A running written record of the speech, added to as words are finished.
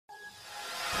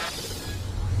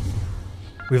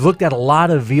We've looked at a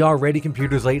lot of VR-ready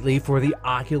computers lately for the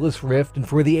Oculus Rift and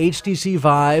for the HTC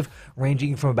Vive,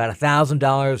 ranging from about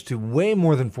 $1,000 to way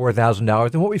more than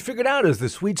 $4,000. And what we figured out is the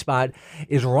sweet spot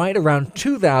is right around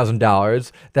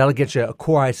 $2,000. That'll get you a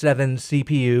Core i7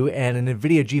 CPU and an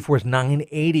NVIDIA GeForce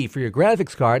 980 for your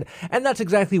graphics card. And that's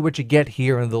exactly what you get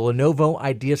here in the Lenovo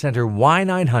Ideacentre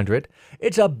Y900.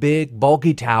 It's a big,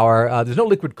 bulky tower. There's no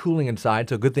liquid cooling inside,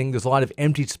 so good thing there's a lot of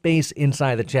empty space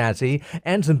inside the chassis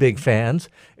and some big fans.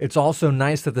 It's also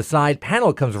nice that the side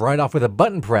panel comes right off with a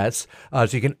button press, so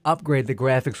you can upgrade the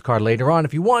graphics card later on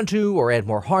if you want to, or add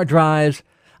more hard drives.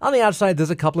 On the outside,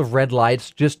 there's a couple of red lights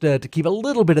just to keep a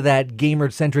little bit of that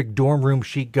gamer-centric dorm room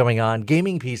chic going on.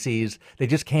 Gaming PCs, they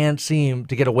just can't seem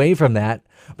to get away from that.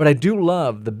 But I do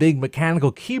love the big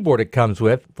mechanical keyboard it comes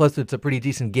with, plus it's a pretty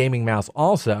decent gaming mouse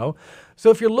also.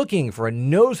 So if you're looking for a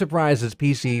no-surprises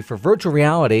PC for virtual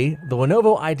reality, the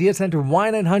Lenovo Ideacentre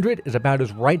Y900 is about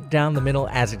as right down the middle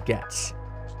as it gets.